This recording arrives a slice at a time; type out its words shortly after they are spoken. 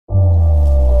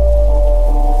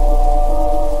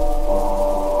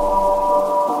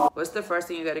what's the first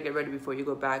thing you gotta get ready before you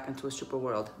go back into a stripper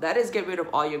world? That is get rid of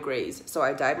all your grays. So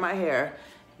I dyed my hair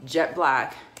jet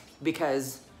black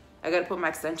because I gotta put my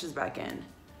extensions back in.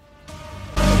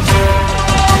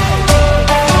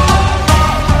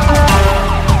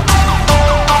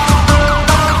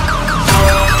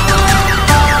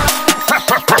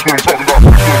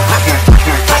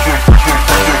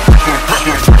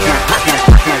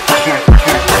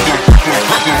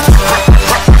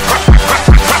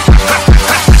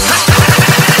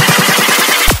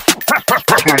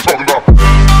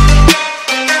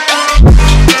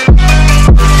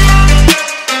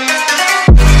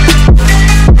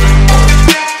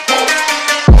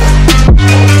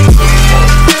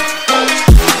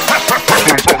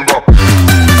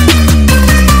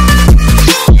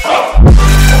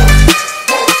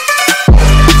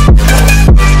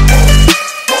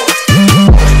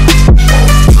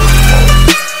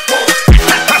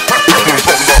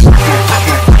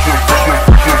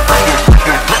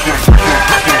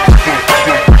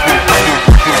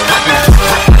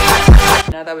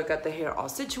 All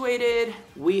situated,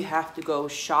 we have to go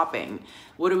shopping.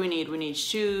 What do we need? We need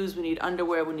shoes, we need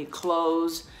underwear, we need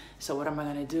clothes. So what am I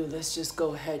gonna do? Let's just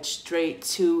go head straight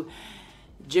to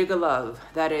Stripclubs.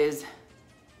 That is,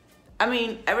 I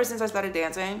mean, ever since I started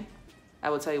dancing,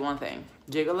 I will tell you one thing.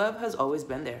 Stripclubs has always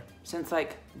been there since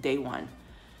like day one.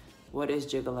 What is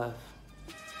Stripclubs?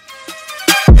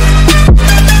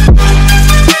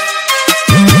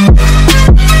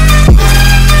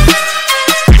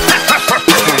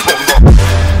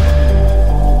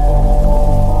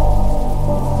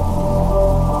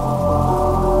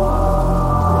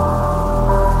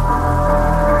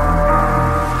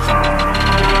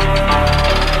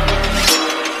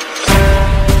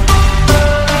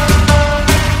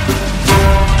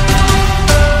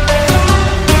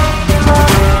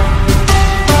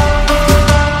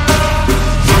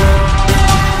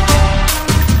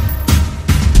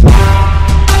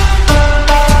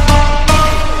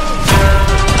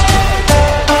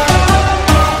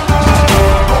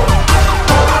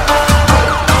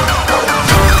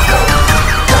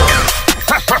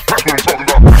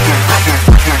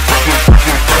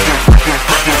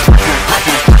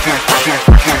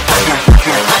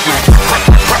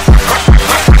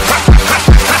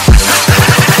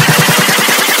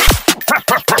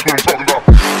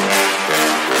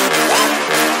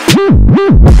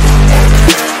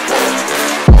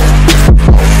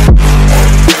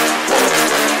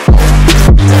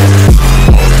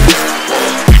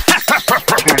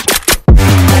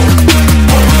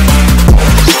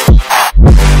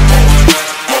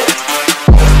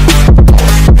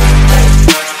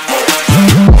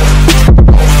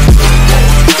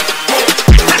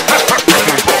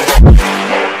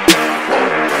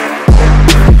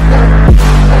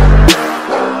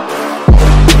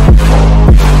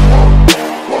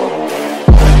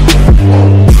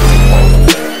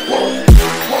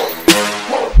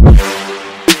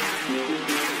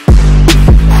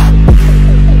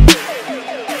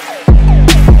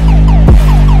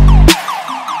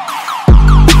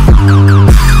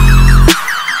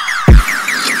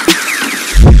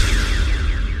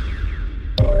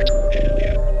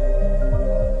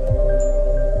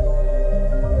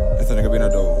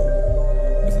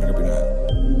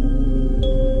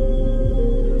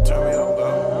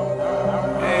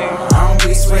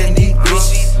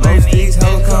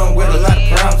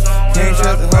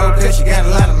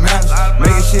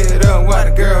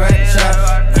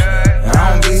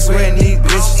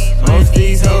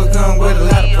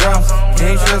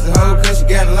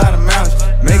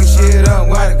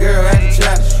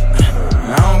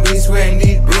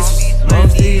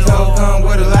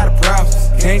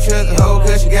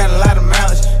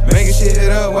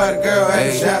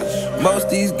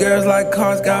 Most these girls like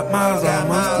cars got miles on.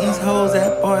 Most these hoes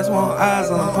that boys want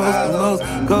eyes on. Post the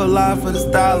most, go live for the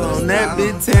style on. That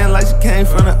bitch 10 like she came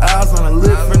from the aisles on. I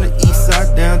look from the east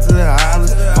side down to the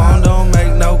islands. Phone don't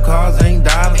make no calls, ain't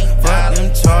dialing. Fuck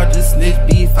them charges, snitch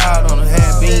beef out on them.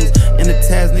 Had beans in the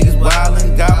test, niggas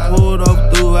wildin'. Got pulled over,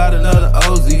 threw out another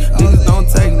OZ. Niggas don't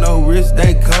take no risks,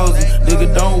 they cozy.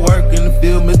 Nigga don't work in the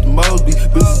field, Mr. Mosby.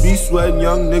 Bitches be sweating,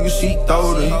 young niggas, she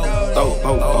throw them.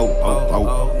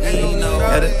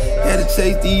 Had to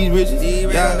chase these riches.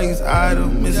 Y'all niggas idle,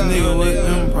 miss a nigga with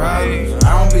them problems.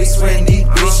 I don't be sweating these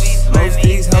bitches. Most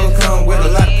these hoes come with a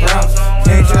lot of problems.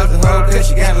 Can't trust a hoe cause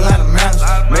she got a lot of mouths.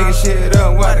 Making shit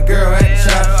up while the girl at the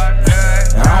shop.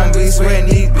 I don't be sweating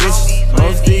these bitches.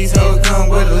 Most these hoes come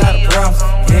with a lot of problems.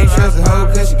 Can't trust a hoe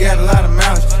cause she got a lot of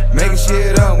mouths. Making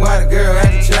shit up while the girl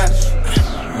at the shop.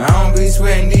 I don't be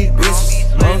sweating these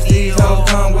bitches. Most these hoes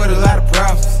come with a lot of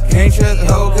problems. Can't trust a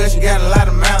hoe cause she got a lot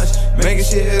of malice. Making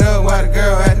shit up while the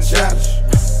girl acting childish.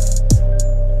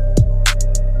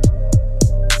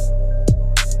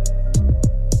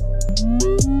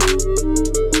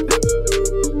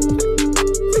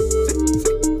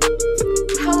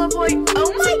 Hello boy,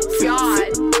 oh my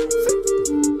god.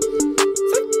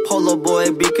 Polo boy,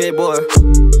 BK boy.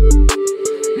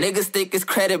 Niggas think it's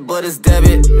credit, but it's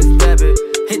debit.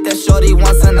 Hit that shorty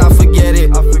once and I'll forget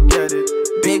it.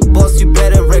 Big boss, you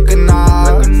better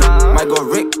recognize. Might go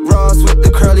Rick Ross with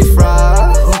the curly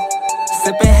fries.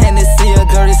 Sipping Hennessy, a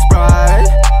dirty Sprite.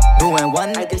 Doing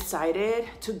one. I decided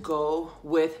to go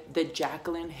with the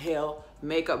Jaclyn Hill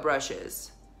makeup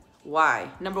brushes. Why?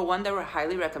 Number one, they were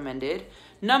highly recommended.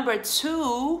 Number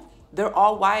two, they're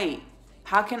all white.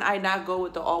 How can I not go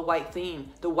with the all white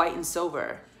theme? The white and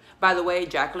silver. By the way,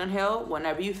 Jaclyn Hill,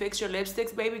 whenever you fix your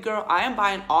lipsticks, baby girl, I am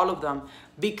buying all of them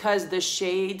because the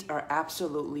shades are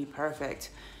absolutely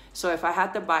perfect. So if I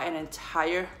had to buy an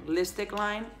entire lipstick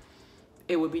line,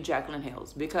 it would be Jaclyn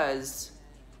Hill's, because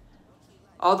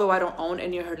although I don't own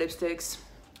any of her lipsticks,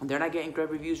 they're not getting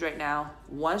great reviews right now.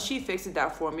 Once she fixes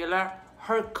that formula,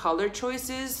 her color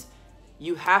choices,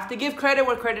 you have to give credit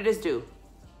where credit is due,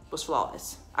 was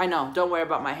flawless. I know, don't worry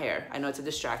about my hair. I know it's a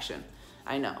distraction,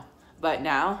 I know. But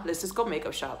now, let's just go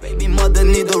makeup shopping. Baby mother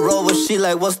need the rover, she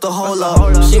like, what's the hold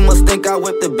up? She must think I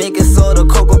whipped the baking soda,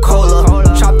 Coca-Cola.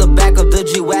 Chop the back of the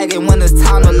G-Wagon when it's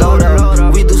time to load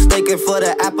up. We do steaking for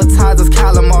the appetizers,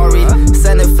 calamari.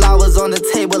 Sending flowers on the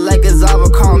table like it's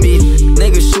Abercrombie.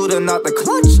 Niggas shooting out the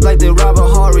clutch like they Robert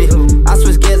Horry. I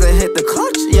switch gears and hit the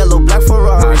clutch, yellow, black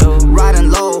Ferrari.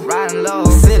 Riding low,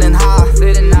 sitting high.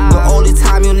 The only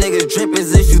time you niggas drip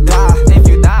is if you die.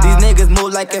 These niggas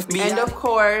move like FBI. And of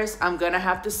course, I'm gonna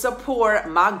have to support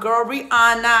my girl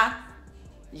Rihanna.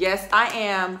 Yes, I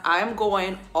am. I am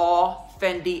going all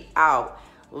Fendi out.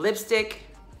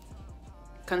 Lipstick,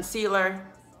 concealer,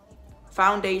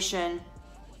 foundation,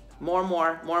 more.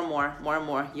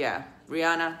 Yeah,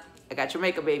 Rihanna, I got your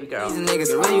makeup, baby girl. These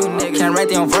niggas, where you niggas? Can't write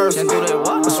their own verse.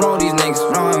 What's wrong with these niggas?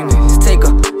 Wrong with these. Take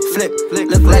a flip,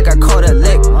 look like I caught a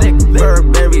lick.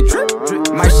 Burberry drip,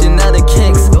 my Chanel the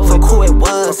kicks. Fuck who it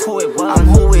was, I'm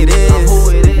who it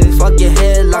is. Fuck your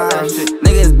headline,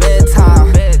 niggas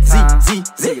bedtime.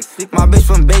 Z, my bitch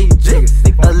from Beijing,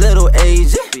 a little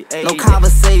Asian, no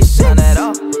conversation.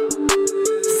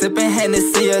 Sipping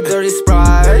Hennessy, a dirty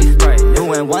Sprite.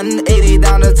 Doing 180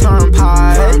 down the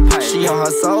turnpike. She on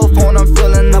her cell phone, I'm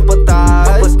filling up her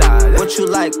thighs. What you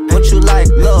like,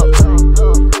 look.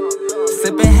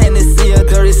 Sipping Hennessy, a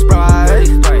dirty Sprite.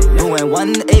 Doing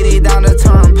 180 down the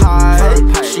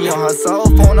turnpike. She on her cell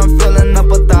phone, I'm filling up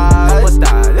her thighs.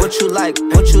 What you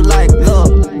like,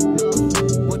 look.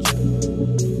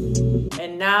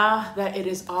 And now that it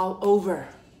is all over,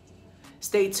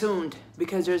 stay tuned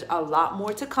because there's a lot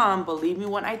more to come. Believe me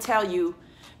when I tell you,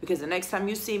 because the next time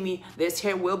you see me, this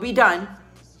hair will be done.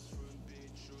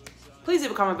 Please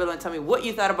leave a comment below and tell me what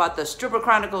you thought about the Stripper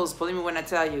Chronicles. Believe me when I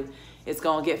tell you, it's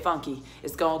gonna get funky,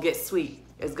 it's gonna get sweet,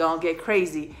 it's gonna get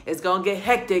crazy, it's gonna get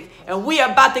hectic, and we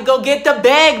are about to go get the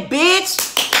bag,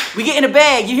 bitch! We get in the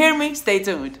bag, you hear me? Stay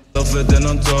tuned. Then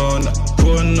I'm done,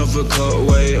 pour another cut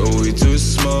away, all we do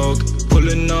is smoke.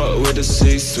 Pulling up with a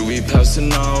six till we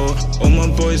passing out. All my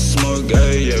boys smoke,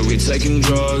 ayy, yeah, we taking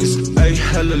drugs. Ayy,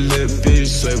 hella lit bitch,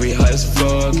 swear we high as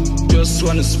fuck. Just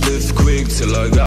wanna split quick till I got